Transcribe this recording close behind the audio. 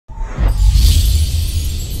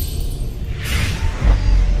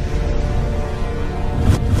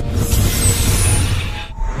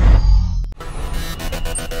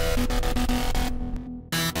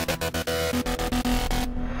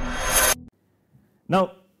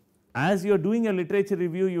Now, as you are doing a literature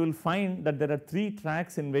review, you will find that there are 3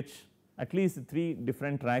 tracks in which, at least 3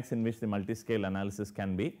 different tracks in which the multiscale analysis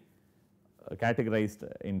can be categorized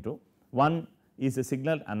into. One is the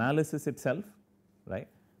signal analysis itself, right,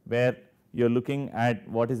 where you are looking at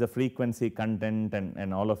what is the frequency content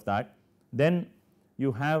and all of that. Then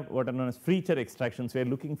you have what are known as feature extractions, where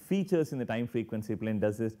looking features in the time frequency plane.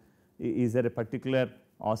 Does this, is there a particular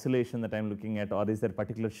oscillation that I am looking at, or is there a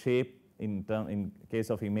particular shape in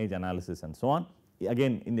case of image analysis and so on,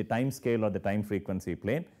 again in the time scale or the time frequency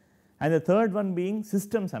plane. And the third one being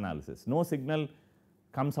systems analysis. No signal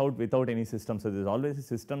comes out without any system. So, there is always a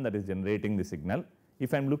system that is generating the signal.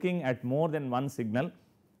 If I am looking at more than one signal,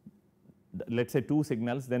 let us say 2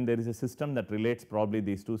 signals, then there is a system that relates probably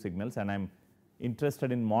these 2 signals, and I am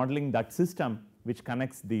interested in modeling that system which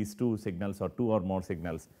connects these 2 signals or 2 or more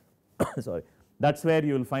signals. Sorry, that is where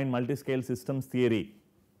you will find multiscale systems theory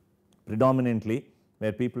predominantly,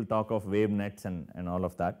 where people talk of wave nets and all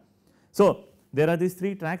of that. So, there are these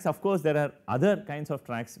 3 tracks. Of course, there are other kinds of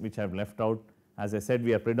tracks which I have left out. As I said,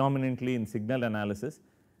 we are predominantly in signal analysis,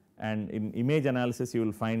 and in image analysis you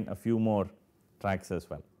will find a few more tracks as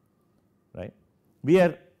well, right. We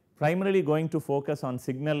are primarily going to focus on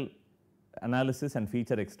signal analysis and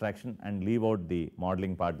feature extraction and leave out the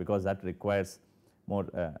modeling part, because that requires more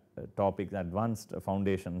topics, advanced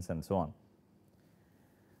foundations and so on.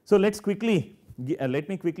 So, let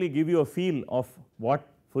me quickly give you a feel of what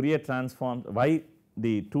Fourier transforms, why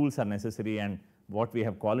the tools are necessary, and what we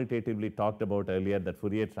have qualitatively talked about earlier, that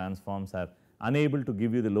Fourier transforms are unable to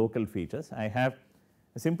give you the local features. I have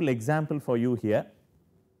a simple example for you here.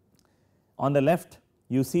 On the left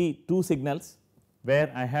you see 2 signals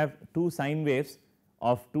where I have 2 sine waves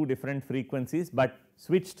of 2 different frequencies, but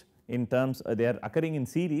switched in terms they are occurring in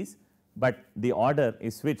series, but the order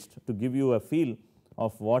is switched to give you a feel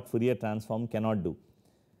of what Fourier transform cannot do.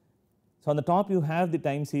 So, on the top you have the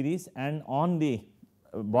time series, and on the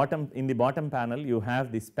bottom, in the bottom panel you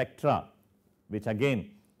have the spectra, which again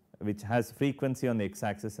which has frequency on the x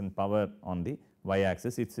axis and power on the y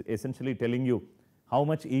axis. It is essentially telling you how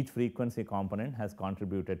much each frequency component has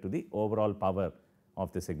contributed to the overall power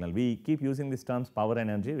of the signal. We keep using these terms power and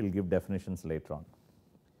energy, we will give definitions later on.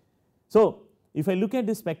 So, if I look at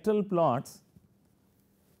the spectral plots,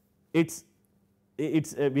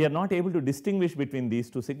 we are not able to distinguish between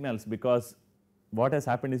these 2 signals, because what has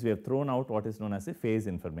happened is we have thrown out what is known as a phase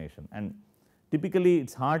information, and typically it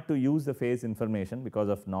is hard to use the phase information because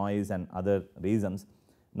of noise and other reasons.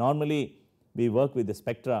 Normally we work with the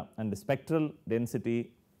spectra, and the spectral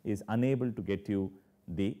density is unable to get you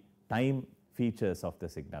the time features of the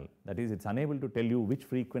signal. That is, it is unable to tell you which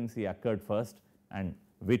frequency occurred first and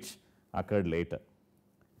which occurred later.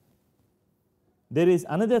 There is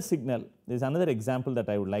another signal, there is another example that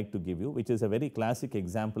I would like to give you, which is a very classic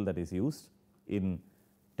example that is used in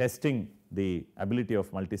testing the ability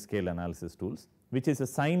of multiscale analysis tools, which is a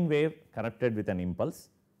sine wave corrupted with an impulse.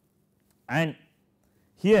 And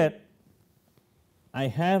here I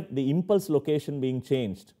have the impulse location being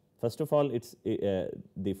changed. First of all, it's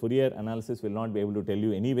the Fourier analysis will not be able to tell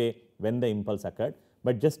you anyway when the impulse occurred,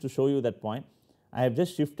 but just to show you that point, I have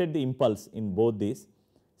just shifted the impulse in both these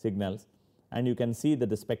signals, and you can see that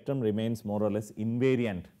the spectrum remains more or less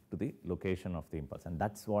invariant to the location of the impulse, and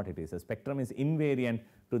that is what it is. The spectrum is invariant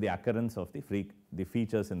to the occurrence of the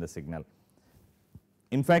features in the signal.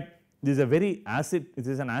 In fact, this is a very this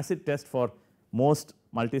is an acid test for most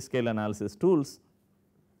multiscale analysis tools,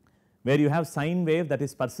 where you have sine wave that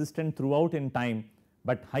is persistent throughout in time,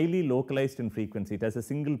 but highly localized in frequency. It has a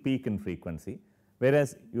single peak in frequency,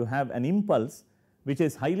 whereas you have an impulse which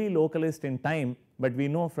is highly localized in time, but we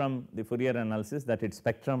know from the Fourier analysis that its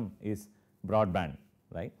spectrum is broadband,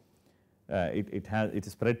 right. It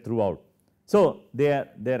is spread throughout. So, there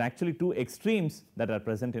are actually 2 extremes that are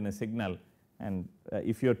present in a signal, and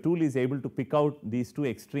if your tool is able to pick out these 2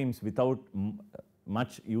 extremes without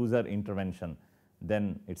much user intervention,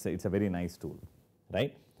 then it is a very nice tool,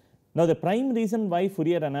 right. Now, the prime reason why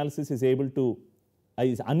Fourier analysis is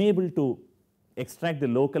unable to extract the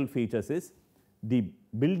local features is the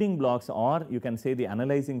building blocks, or you can say the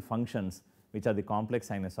analyzing functions, which are the complex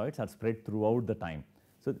sinusoids, are spread throughout the time.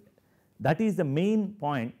 So, that is the main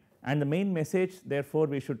point, and the main message therefore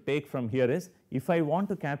we should take from here is, if I want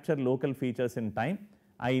to capture local features in time,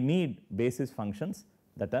 I need basis functions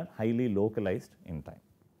that are highly localized in time,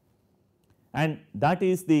 and that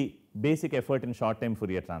is the basic effort in short time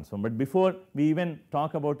Fourier transform. But before we even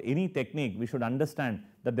talk about any technique, we should understand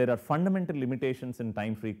that there are fundamental limitations in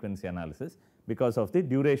time frequency analysis because of the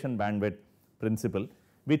duration bandwidth principle,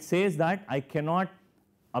 which says that I cannot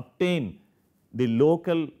obtain the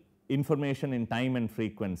local information in time and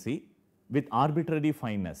frequency with arbitrary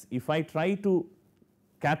fineness. If I try to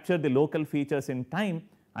capture the local features in time,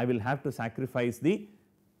 I will have to sacrifice the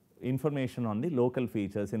information on the local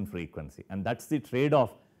features in frequency, and that is the trade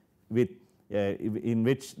off with in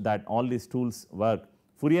which that all these tools work.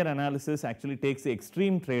 Fourier analysis actually takes the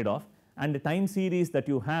extreme trade off, and the time series that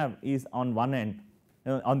you have is on one end,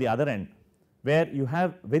 on the other end, where you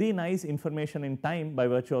have very nice information in time by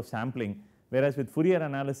virtue of sampling, whereas with Fourier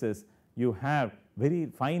analysis you have very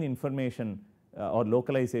fine information or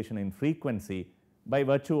localization in frequency by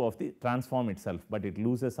virtue of the transform itself, but it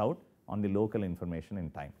loses out on the local information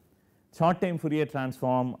in time. Short time Fourier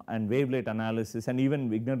transform and wavelet analysis and even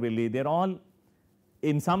Wigner-Willi, they are all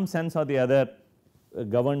in some sense or the other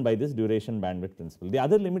governed by this duration bandwidth principle. The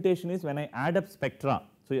other limitation is when I add up spectra.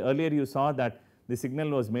 So, earlier you saw that the signal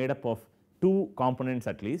was made up of 2 components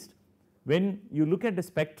at least. When you look at the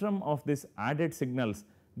spectrum of this added signals,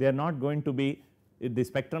 they are not going to be, the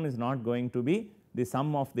spectrum is not going to be the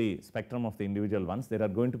sum of the spectrum of the individual ones. There are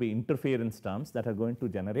going to be interference terms that are going to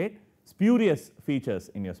generate spurious features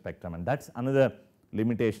in your spectrum, and that is another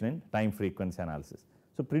limitation in time frequency analysis.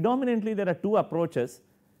 So, predominantly there are 2 approaches.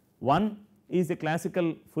 One is the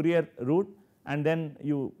classical Fourier route, and then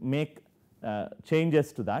you make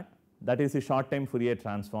changes to that, that is the short time Fourier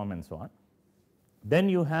transform and so on. Then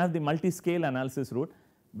you have the multi-scale analysis route,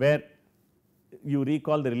 where you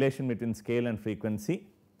recall the relation between scale and frequency.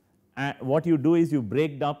 What you do is you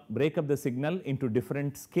break up the signal into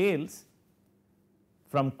different scales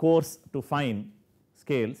from coarse to fine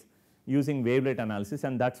scales using wavelet analysis,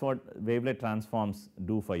 and that is what wavelet transforms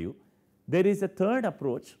do for you. There is a third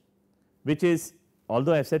approach, which is,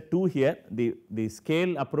 although I have said 2 here, the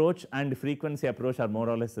scale approach and the frequency approach are more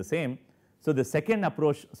or less the same. So, the second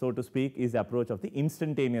approach, so to speak, is the approach of the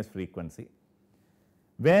instantaneous frequency,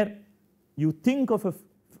 where you think of a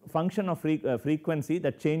function of frequency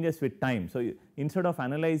that changes with time. So, instead of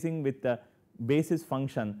analyzing with the basis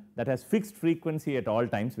function that has fixed frequency at all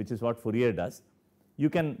times, which is what Fourier does, you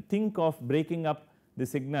can think of breaking up the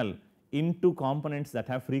signal into components that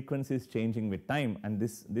have frequencies changing with time, and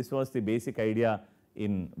this was the basic idea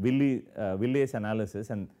in Willi's analysis,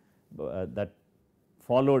 and that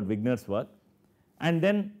followed Wigner's work. And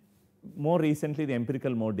then more recently the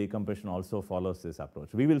empirical mode decompression also follows this approach.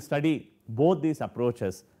 We will study both these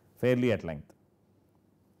approaches fairly at length.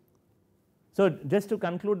 So, just to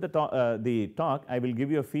conclude the talk, I will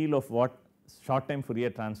give you a feel of what short time Fourier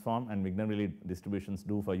transform and Wigner-Willi distributions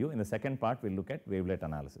do for you. In the second part, we will look at wavelet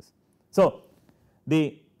analysis. So,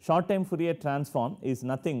 the short time Fourier transform is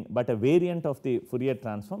nothing but a variant of the Fourier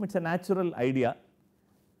transform. It is a natural idea.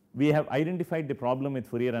 We have identified the problem with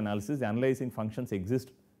Fourier analysis. The analyzing functions exist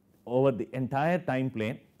over the entire time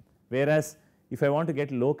plane, whereas if I want to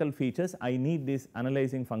get local features, I need this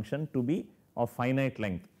analyzing function to be of finite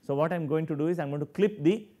length. So, what I am going to do is I am going to clip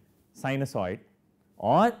the sinusoid,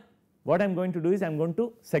 or what I am going to do is I am going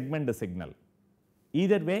to segment the signal.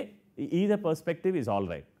 Either way, either perspective is all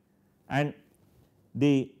right. And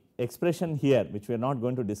the expression here, which we are not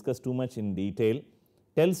going to discuss too much in detail,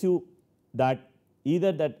 tells you that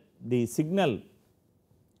either that the signal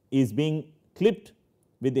is being clipped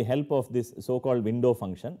with the help of this so called window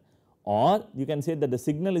function, or you can say that the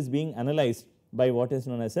signal is being analyzed by what is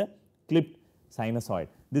known as a clipped sinusoid.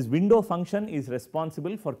 This window function is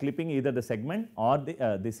responsible for clipping either the segment or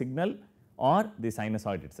the signal or the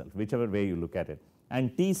sinusoid itself, whichever way you look at it.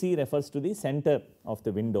 And Tc refers to the center of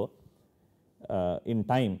the window in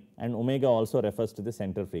time, and omega also refers to the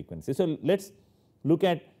center frequency. So, let us look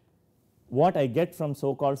at what I get from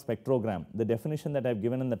so called spectrogram. The definition that I have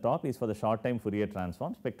given in the top is for the short time Fourier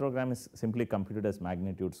transform. Spectrogram is simply computed as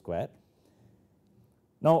magnitude square.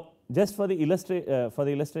 Now, just for the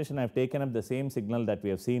illustration, I have taken up the same signal that we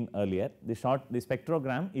have seen earlier. The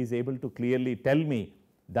spectrogram is able to clearly tell me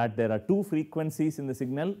that there are 2 frequencies in the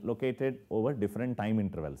signal located over different time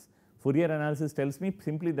intervals. Fourier analysis tells me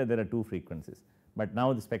simply that there are 2 frequencies, but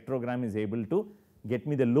now the spectrogram is able to get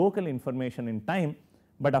me the local information in time.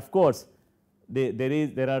 But of course,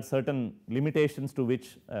 there are certain limitations to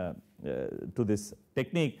which to this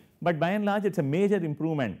technique, but by and large it is a major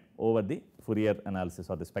improvement over the Fourier analysis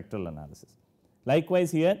or the spectral analysis.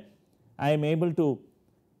 Likewise, here I am able to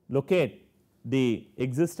locate the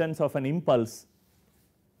existence of an impulse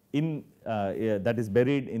in that is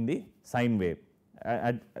buried in the sine wave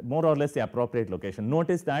at more or less the appropriate location.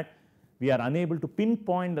 Notice that we are unable to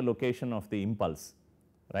pinpoint the location of the impulse,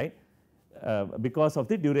 right, because of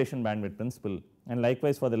the duration bandwidth principle. And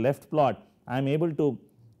likewise, for the left plot, I am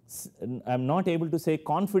not able to say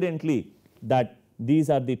confidently that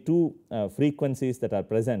these are the 2 frequencies that are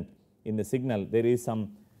present in the signal. There is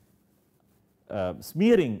some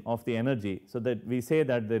smearing of the energy, so that we say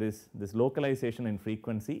that there is this localization in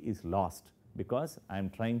frequency is lost because I am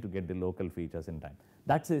trying to get the local features in time.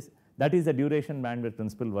 That is the duration bandwidth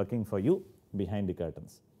principle working for you behind the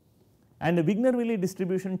curtains. And the Wigner-Willi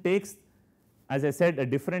distribution takes, as I said, a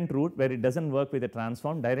different route where it does not work with a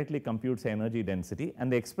transform, directly computes energy density,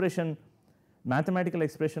 and the expression, mathematical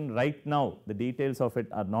expression right now, the details of it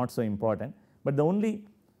are not so important, but the only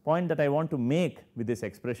point that I want to make with this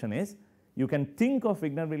expression is you can think of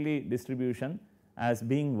Wigner-Willi distribution as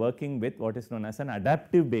being working with what is known as an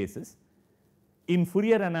adaptive basis. In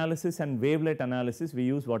Fourier analysis and wavelet analysis, we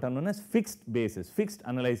use what are known as fixed basis, fixed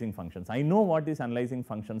analyzing functions. I know what these analyzing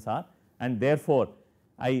functions are, and therefore,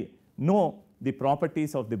 I know the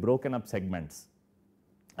properties of the broken up segments.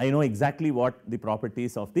 I know exactly what the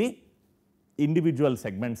properties of the individual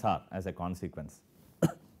segments are as a consequence.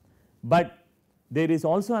 But there is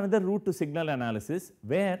also another route to signal analysis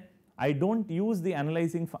where I do not use the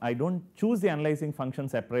analyzing, I do not choose the analyzing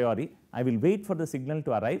functions a priori. I will wait for the signal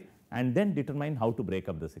to arrive and then determine how to break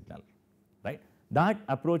up the signal, right. That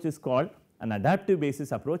approach is called an adaptive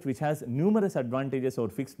basis approach, which has numerous advantages over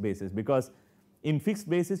fixed basis, because in fixed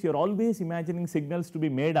basis you are always imagining signals to be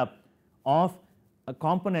made up of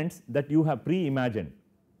components that you have pre-imagined.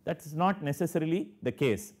 That is not necessarily the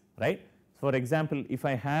case, right. For example, if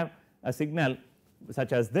I have a signal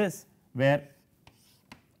such as this, where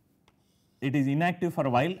it is inactive for a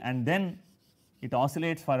while and then it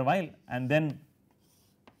oscillates for a while and then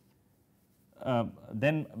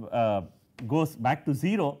goes back to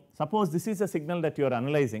 0. Suppose this is a signal that you are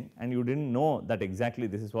analyzing and you did not know that exactly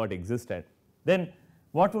this is what existed, then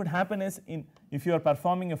what would happen is, if you are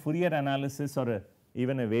performing a Fourier analysis or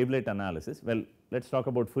even a wavelet analysis, well, let us talk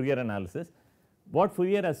about Fourier analysis. What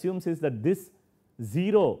Fourier assumes is that this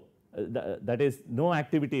 0, that is no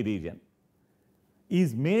activity region,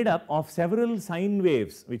 is made up of several sine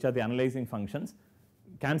waves, which are the analyzing functions,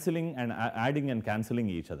 cancelling and adding and cancelling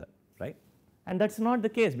each other, right. And that is not the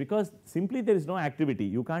case, because simply there is no activity.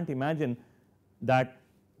 You can't imagine that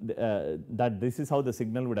this is how the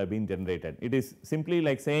signal would have been generated. It is simply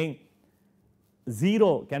like saying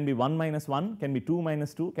 0 can be 1 minus 1, can be 2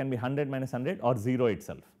 minus 2, can be 100 minus 100, or 0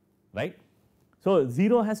 itself, right. So,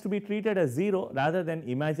 0 has to be treated as 0 rather than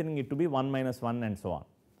imagining it to be 1 minus 1 and so on.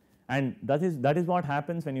 And that is what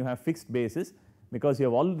happens when you have fixed basis, because you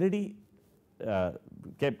have already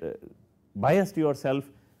biased yourself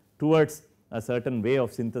towards a certain way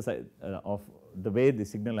of synthesize of the way the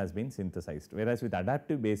signal has been synthesized. Whereas with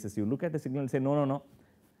adaptive basis, you look at a signal and say no,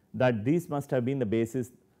 that these must have been the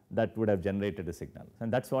basis that would have generated a signal,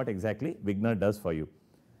 and that is what exactly Wigner does for you.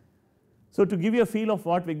 So, to give you a feel of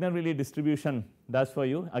what Wigner-Willi distribution does for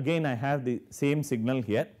you, again I have the same signal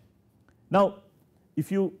here. Now,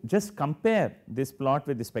 if you just compare this plot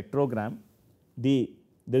with the spectrogram, there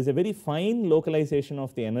is a very fine localization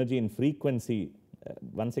of the energy in frequency.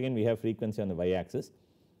 Once again we have frequency on the y axis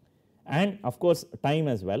and of course time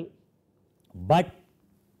as well, but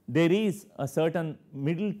there is a certain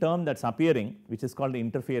middle term that is appearing, which is called the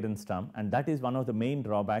interference term, and that is one of the main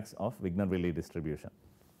drawbacks of Wigner-Willi distribution,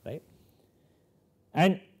 right.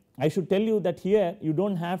 And I should tell you that here you do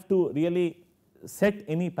not have to really set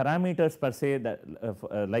any parameters per se, that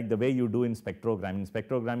like the way you do in spectrogram. In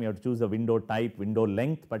spectrogram you have to choose a window type, window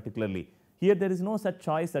length particularly. Here there is no such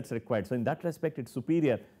choice that is required. So, in that respect it is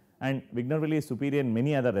superior, and Wigner-Willi is superior in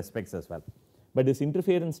many other respects as well. But this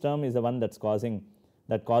interference term is the one that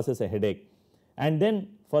causes a headache. And then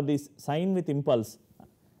for this sine with impulse,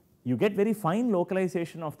 you get very fine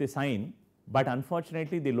localization of the sine, but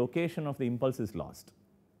unfortunately the location of the impulse is lost.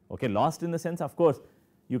 Okay, lost in the sense, of course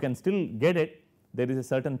you can still get it. There is a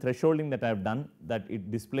certain thresholding that I have done, that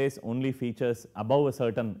it displays only features above a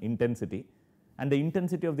certain intensity, and the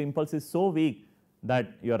intensity of the impulse is so weak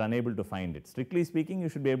that you are unable to find it. Strictly speaking, you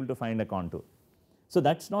should be able to find a contour. So,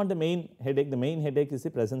 that is not the main headache. The main headache is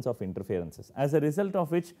the presence of interferences, as a result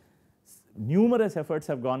of which numerous efforts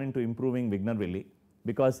have gone into improving Wigner-Willi,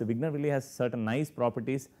 because the Wigner-Willi has certain nice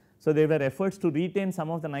properties. So, there were efforts to retain some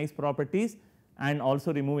of the nice properties and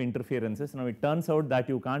also remove interferences. Now, it turns out that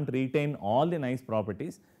you can't retain all the nice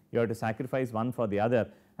properties, you have to sacrifice one for the other,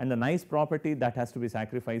 and the nice property that has to be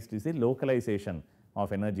sacrificed is the localization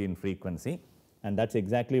of energy in frequency, and that is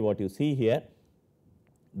exactly what you see here,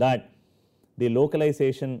 that the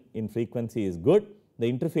localization in frequency is good. The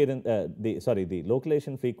interference, the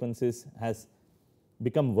localization frequencies has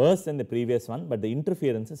become worse than the previous one, but the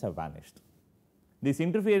interferences have vanished. These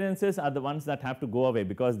interferences are the ones that have to go away,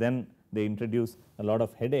 because then they introduce a lot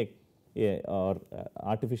of headache or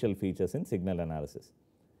artificial features in signal analysis.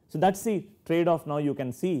 So, that is the trade off now you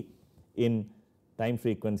can see in time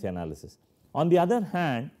frequency analysis. On the other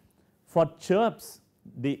hand, for chirps,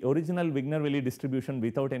 the original Wigner-Willi distribution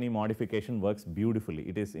without any modification works beautifully.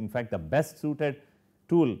 It is in fact the best suited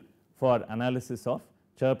tool for analysis of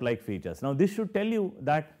chirp-like features. Now, this should tell you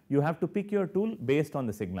that you have to pick your tool based on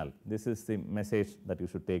the signal. This is the message that you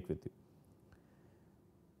should take with you.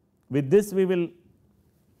 With this, we will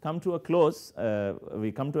come to a close.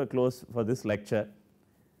 We come to a close for this lecture.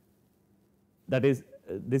 That is,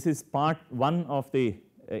 this is part 1 of the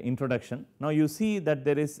introduction. Now, you see that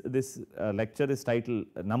there is this lecture is titled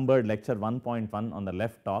numbered lecture 1.1 on the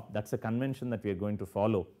left top. That is a convention that we are going to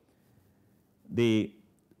follow. The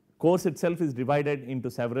course itself is divided into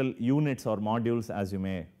several units or modules, as you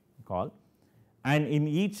may call, and in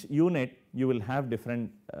each unit you will have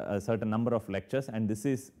different a certain number of lectures, and this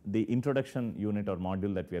is the introduction unit or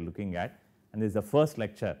module that we are looking at, and this is the first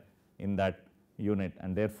lecture in that unit,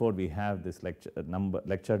 and therefore we have this lecture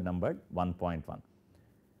numbered 1.1.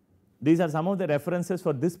 These are some of the references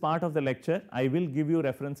for this part of the lecture. I will give you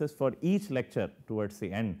references for each lecture towards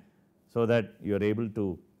the end, so that you are able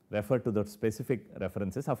to refer to the specific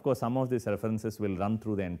references. Of course, some of these references will run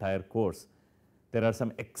through the entire course. There are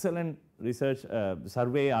some excellent research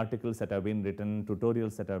survey articles that have been written,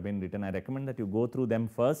 tutorials that have been written. I recommend that you go through them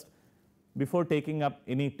first before taking up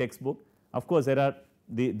any textbook. Of course, there are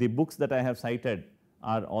the books that I have cited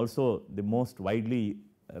are also the most widely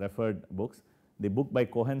referred books. The book by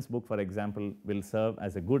Cohen's book, for example, will serve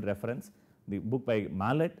as a good reference. The book by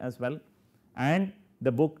Mallet as well, and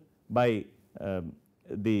the book by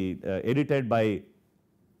edited by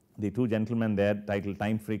the two gentlemen there, titled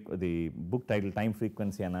the book titled Time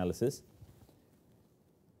Frequency Analysis,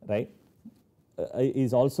 right,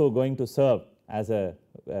 is also going to serve as a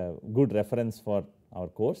good reference for our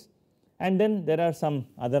course. And then there are some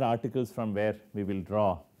other articles from where we will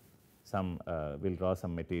draw some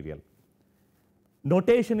material.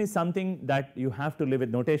 Notation is something that you have to live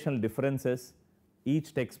with. Notational differences.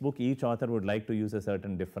 Each textbook, each author would like to use a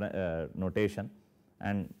certain notation,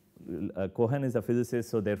 and Cohen is a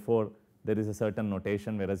physicist, so therefore there is a certain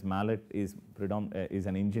notation, whereas Mallet is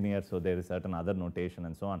an engineer, so there is certain other notation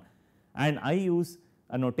and so on. And I use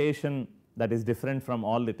a notation that is different from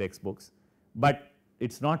all the textbooks, but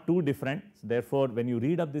it is not too different. So therefore, when you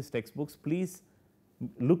read up these textbooks, please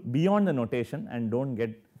look beyond the notation and don't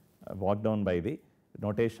get bogged down by the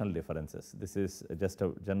notational differences. This is just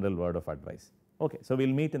a general word of advice. Okay, so we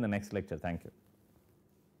will meet in the next lecture. Thank you.